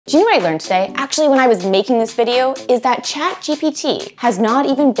Do you know what I learned today? Actually, when I was making this video, is that ChatGPT has not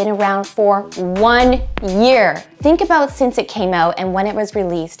even been around for 1 year. Think about since it came out and when it was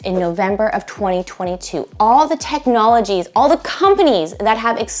released in November of 2022. All the technologies, all the companies that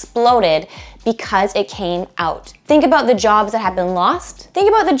have exploded because it came out. Think about the jobs that have been lost. Think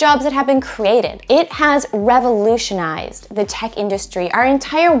about the jobs that have been created. It has revolutionized the tech industry, our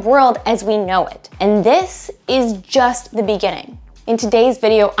entire world as we know it. And this is just the beginning. In today's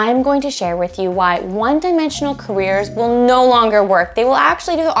video, I'm going to share with you why one-dimensional careers will no longer work. They will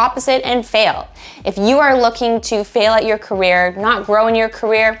actually do the opposite and fail. If you are looking to fail at your career, not grow in your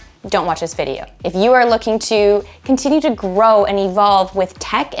career, don't watch this video. If you are looking to continue to grow and evolve with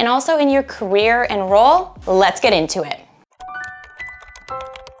tech and also in your career and role, let's get into it.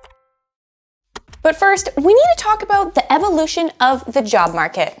 But first, we need to talk about the evolution of the job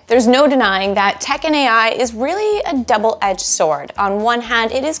market. There's no denying that tech and AI is really a double-edged sword. On one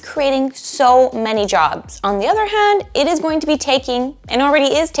hand, it is creating so many jobs. On the other hand, it is going to be taking, and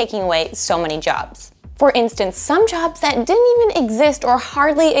already is taking away, so many jobs. For instance, some jobs that didn't even exist or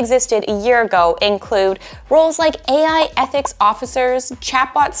hardly existed a year ago include roles like AI ethics officers,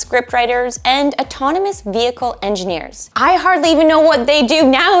 chatbot scriptwriters, and autonomous vehicle engineers. I hardly even know what they do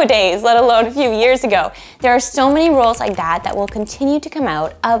nowadays, let alone a few years ago. There are so many roles like that that will continue to come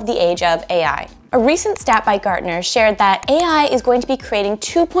out of the age of AI. A recent stat by Gartner shared that AI is going to be creating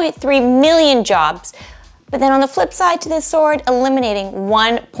 2.3 million jobs, but then on the flip side to this sword, eliminating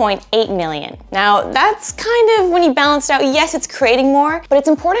 1.8 million. Now, that's kind of, when you balance it out, yes, it's creating more, but it's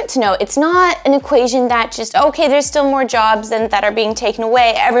important to note, it's not an equation that just, okay, there's still more jobs that are being taken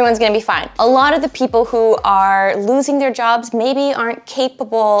away, everyone's gonna be fine. A lot of the people who are losing their jobs maybe aren't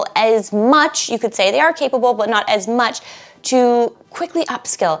capable as much, you could say they are capable, but not as much, to quickly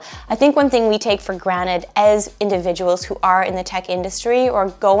upskill. I think one thing we take for granted as individuals who are in the tech industry or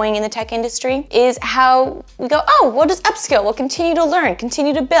going in the tech industry is how we go, oh, we'll just upskill, we'll continue to learn,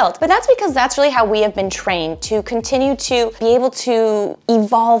 continue to build. But that's because that's really how we have been trained to continue to be able to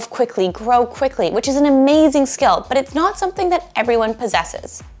evolve quickly, grow quickly, which is an amazing skill, but it's not something that everyone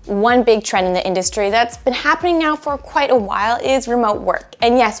possesses. One big trend in the industry that's been happening now for quite a while is remote work.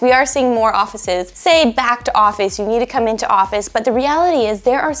 And yes, we are seeing more offices say back to office, you need to come into office, but the reality is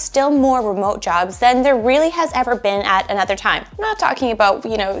there are still more remote jobs than there really has ever been at another time. I'm not talking about,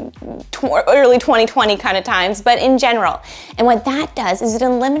 you know, early 2020 kind of times, but in general. And what that does is it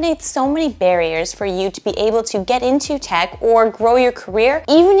eliminates so many barriers for you to be able to get into tech or grow your career,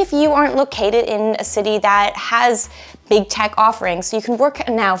 even if you aren't located in a city that has big tech offerings. So you can work at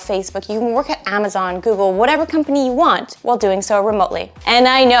now Facebook, you can work at Amazon, Google, whatever company you want while doing so remotely. And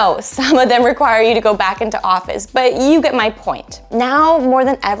I know some of them require you to go back into office, but you get my point. Now more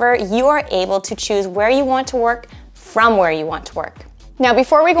than ever, you are able to choose where you want to work from where you want to work. Now,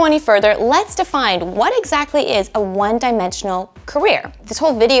 before we go any further, let's define what exactly is a one-dimensional career. This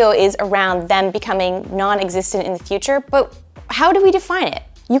whole video is around them becoming non-existent in the future, but how do we define it?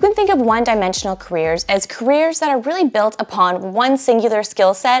 You can think of one-dimensional careers as careers that are really built upon one singular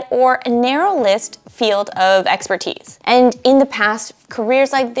skill set or a narrow list field of expertise. And in the past,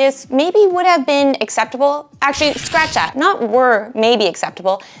 careers like this maybe would have been acceptable. Actually, scratch that, not were maybe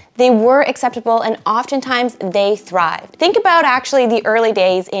acceptable. They were acceptable and oftentimes they thrived. Think about actually the early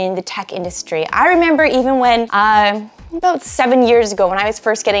days in the tech industry. I remember even when, about 7 years ago, when I was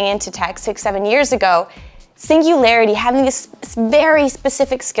first getting into tech, 6-7 years ago, singularity, having this very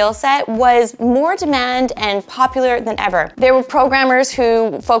specific skill set was more demand and popular than ever. There were programmers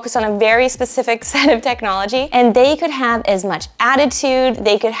who focused on a very specific set of technology, and they could have as much attitude,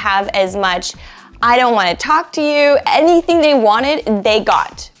 they could have as much, I don't want to talk to you, anything they wanted, they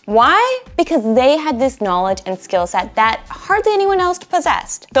got. Why? Because they had this knowledge and skill set that hardly anyone else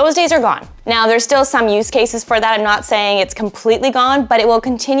possessed. Those days are gone. Now, there's still some use cases for that. I'm not saying it's completely gone, but it will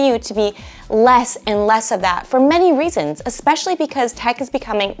continue to be less and less of that for many reasons, especially because tech is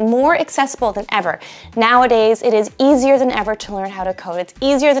becoming more accessible than ever. Nowadays, it is easier than ever to learn how to code. It's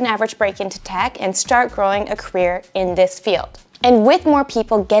easier than ever to break into tech and start growing a career in this field. And with more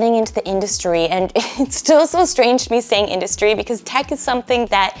people getting into the industry, and it's still so strange to me saying industry because tech is something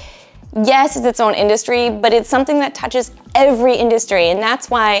that, yes, it's its own industry, but it's something that touches every industry. And that's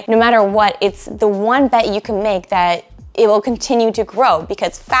why no matter what, it's the one bet you can make that it will continue to grow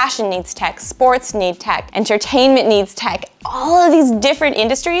because fashion needs tech, sports need tech, entertainment needs tech. All of these different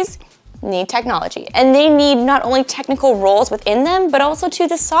industries need technology. And they need not only technical roles within them, but also to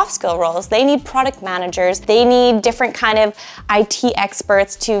the soft skill roles. They need product managers. They need different kind of IT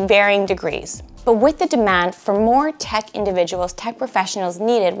experts to varying degrees. But with the demand for more tech individuals, tech professionals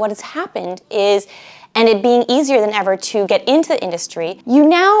needed, what has happened is and it being easier than ever to get into the industry, you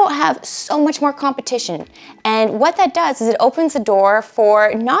now have so much more competition. And what that does is it opens the door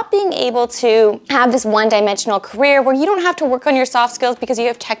for not being able to have this one-dimensional career where you don't have to work on your soft skills because you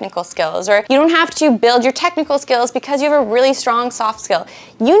have technical skills, or you don't have to build your technical skills because you have a really strong soft skill.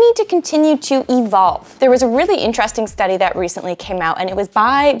 You need to continue to evolve. There was a really interesting study that recently came out, and it was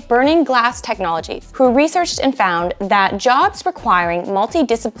by Burning Glass Technologies, who researched and found that jobs requiring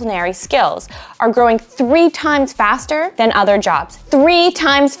multidisciplinary skills are growing 3 times faster than other jobs. 3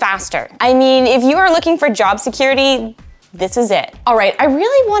 times faster. I mean, if you are looking for job security, this is it. All right, I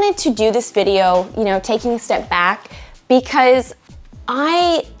really wanted to do this video, taking a step back, because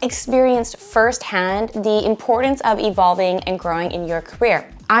I experienced firsthand the importance of evolving and growing in your career.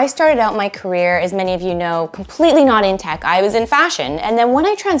 I started out my career, as many of you know, completely not in tech. I was in fashion. And then when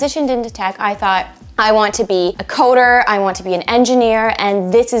I transitioned into tech, I thought, I want to be a coder, I want to be an engineer,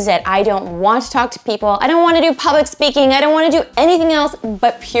 and this is it. I don't want to talk to people. I don't want to do public speaking. I don't want to do anything else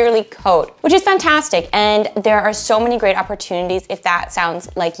but purely code, which is fantastic. And there are so many great opportunities if that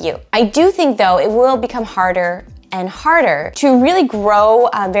sounds like you. I do think though, it will become harder and harder to really grow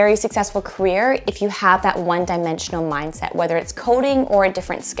a very successful career if you have that one-dimensional mindset, whether it's coding or a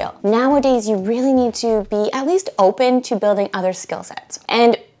different skill. Nowadays, you really need to be at least open to building other skill sets.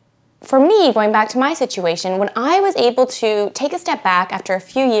 And for me, going back to my situation, when I was able to take a step back after a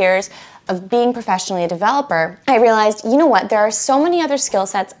few years of being professionally a developer, I realized, you know what, there are so many other skill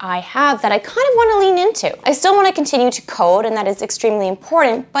sets I have that I kind of want to lean into. I still want to continue to code, and that is extremely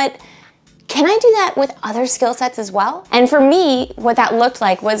important, but can I do that with other skill sets as well? And for me, what that looked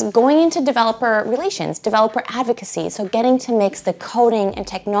like was going into developer relations, developer advocacy. So getting to mix the coding and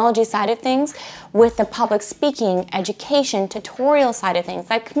technology side of things with the public speaking, education, tutorial side of things,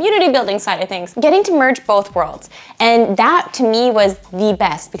 that community building side of things, getting to merge both worlds. And that to me was the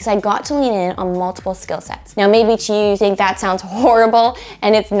best because I got to lean in on multiple skill sets. Now, maybe to you, you think that sounds horrible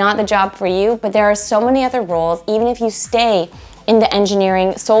and it's not the job for you, but there are so many other roles, even if you stay in the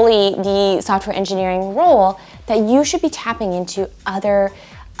engineering, solely the software engineering role, that you should be tapping into other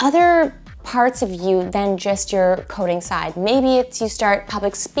parts of you than just your coding side. Maybe it's you start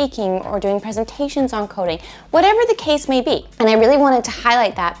public speaking or doing presentations on coding, whatever the case may be. And I really wanted to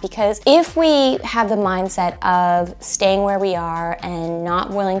highlight that because if we have the mindset of staying where we are and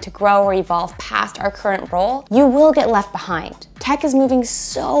not willing to grow or evolve past our current role, you will get left behind. Tech is moving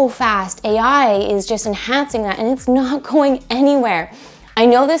so fast. AI is just enhancing that and it's not going anywhere. I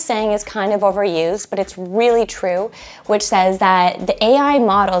know this saying is kind of overused, but it's really true, which says that the AI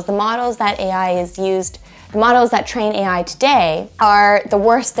models, the models that AI is used, the models that train AI today are the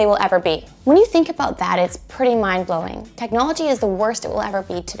worst they will ever be. When you think about that, it's pretty mind-blowing. Technology is the worst it will ever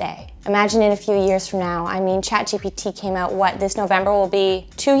be today. Imagine in a few years from now. I mean, ChatGPT came out, this November will be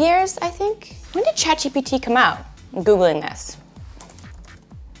 2 years, I think? When did ChatGPT come out? I'm Googling this.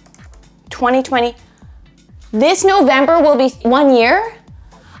 2020. This November will be 1 year?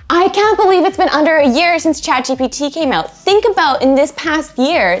 I can't believe it's been under a year since ChatGPT came out. Think about in this past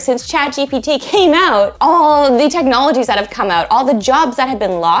year since ChatGPT came out, all the technologies that have come out, all the jobs that have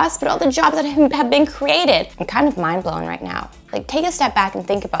been lost, but all the jobs that have been created. I'm kind of mind blown right now. Like, take a step back and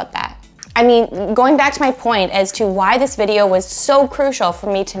think about that. I mean, going back to my point as to why this video was so crucial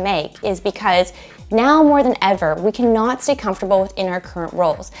for me to make is because now more than ever, we cannot stay comfortable within our current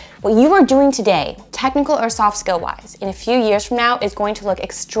roles. What you are doing today, technical or soft skill wise, in a few years from now is going to look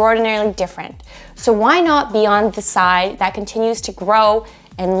extraordinarily different. So why not be on the side that continues to grow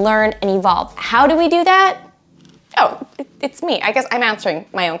and learn and evolve? How do we do that? Oh, it's me. I guess I'm answering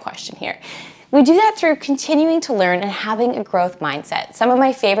my own question here. We do that through continuing to learn and having a growth mindset. Some of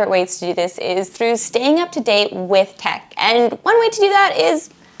my favorite ways to do this is through staying up to date with tech. And one way to do that is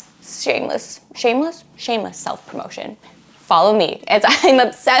shameless self-promotion. Follow me, as I'm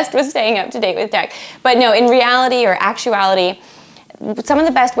obsessed with staying up to date with tech. But no, in reality or actuality, some of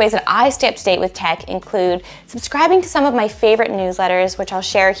the best ways that I stay up to date with tech include subscribing to some of my favorite newsletters, which I'll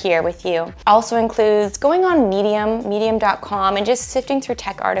share here with you. Also includes going on medium.com, and just sifting through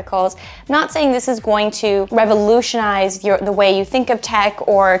tech articles. I'm not saying this is going to revolutionize the way you think of tech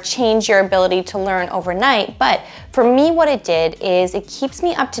or change your ability to learn overnight, but for me, what it did is it keeps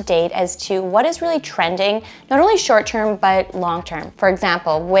me up to date as to what is really trending, not only short term, but long term. For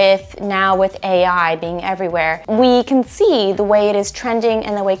example, with AI being everywhere, we can see the way it is trending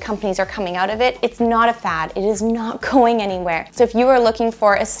and the way companies are coming out of it. It's not a fad. It is not going anywhere. So if you are looking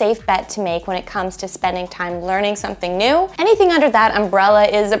for a safe bet to make when it comes to spending time learning something new, anything under that umbrella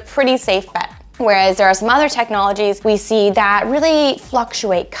is a pretty safe bet. Whereas there are some other technologies we see that really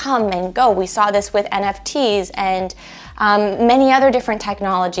fluctuate, come and go. We saw this with NFTs and many other different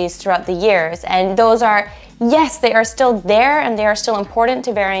technologies throughout the years. And those are, yes, they are still there and they are still important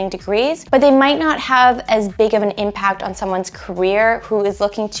to varying degrees, but they might not have as big of an impact on someone's career who is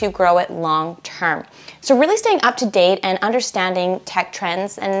looking to grow it long term. So really staying up to date and understanding tech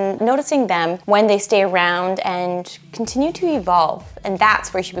trends and noticing them when they stay around and continue to evolve. And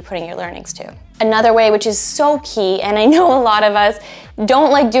that's where you should be putting your learnings to. Another way, which is so key, and I know a lot of us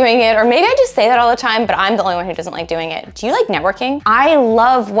don't like doing it, or maybe I just say that all the time, but I'm the only one who doesn't like doing it. Do you like networking? I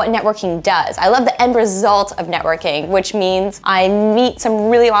love what networking does. I love the end result of networking, which means I meet some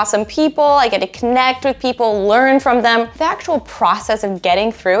really awesome people, I get to connect with people, learn from them. The actual process of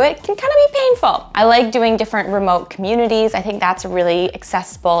getting through it can kind of be painful. I like doing different remote communities. I think that's a really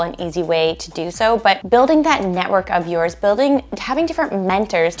accessible and easy way to do so, but building that network of yours, having different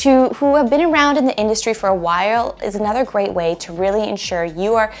mentors who have been around in the industry for a while is another great way to really ensure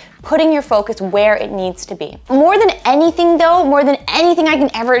you are putting your focus where it needs to be. More than anything though, more than anything I can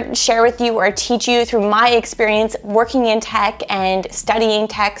ever share with you or teach you through my experience working in tech and studying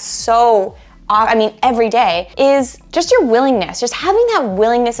tech every day, is just your willingness, just having that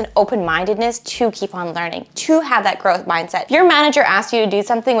willingness and open-mindedness to keep on learning, to have that growth mindset. If your manager asks you to do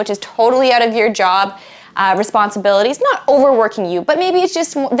something which is totally out of your job responsibilities, not overworking you, but maybe it's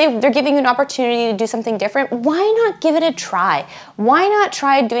just they're giving you an opportunity to do something different, why not give it a try? Why not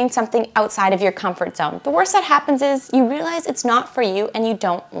try doing something outside of your comfort zone? The worst that happens is you realize it's not for you and you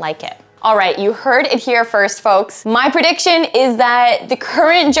don't like it. All right, you heard it here first, folks. My prediction is that the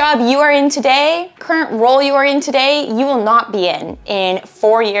current job you are in today, current role you are in today, you will not be in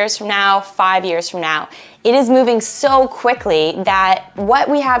 4 years from now, 5 years from now. It is moving so quickly that what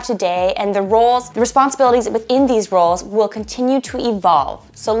we have today and the roles, the responsibilities within these roles will continue to evolve.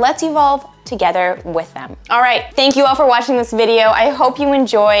 So let's evolve together with them. All right, thank you all for watching this video. I hope you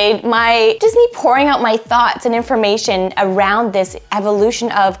enjoyed me pouring out my thoughts and information around this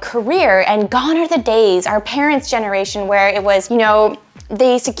evolution of career. And gone are the days, our parents' generation, where it was,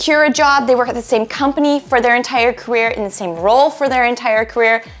 they secure a job, they work at the same company for their entire career, in the same role for their entire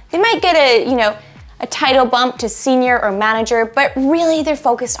career. They might get a title bump to senior or manager, but really they're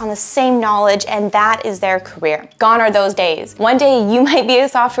focused on the same knowledge and that is their career. Gone are those days. One day you might be a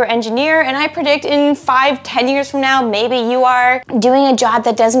software engineer and I predict in 5-10 years from now, maybe you are doing a job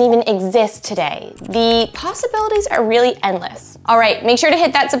that doesn't even exist today. The possibilities are really endless. All right, make sure to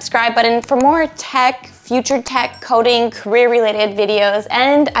hit that subscribe button for more tech, future tech, coding, career related videos,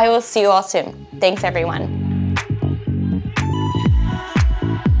 and I will see you all soon. Thanks everyone.